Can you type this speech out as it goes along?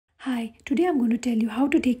Hi, today I'm going to tell you how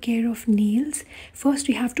to take care of nails. First,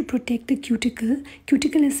 we have to protect the cuticle.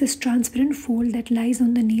 Cuticle is this transparent fold that lies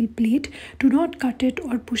on the nail plate. Do not cut it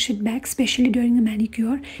or push it back, especially during a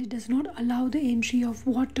manicure. It does not allow the entry of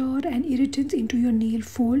water and irritants into your nail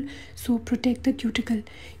fold, so protect the cuticle.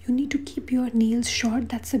 You need to keep your nails short,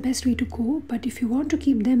 that's the best way to go. But if you want to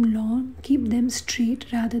keep them long, keep them straight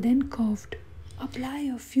rather than curved. Apply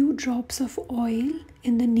a few drops of oil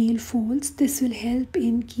in the nail folds. This will help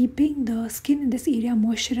in keeping the skin in this area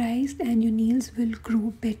moisturized and your nails will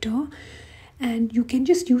grow better. And you can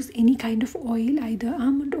just use any kind of oil, either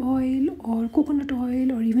almond oil or coconut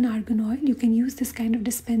oil or even argan oil. You can use this kind of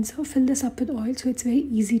dispenser, fill this up with oil so it's very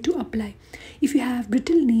easy to apply. If you have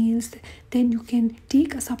brittle nails, then you can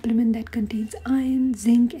take a supplement that contains iron,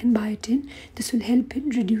 zinc and biotin. This will help in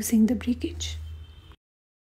reducing the breakage.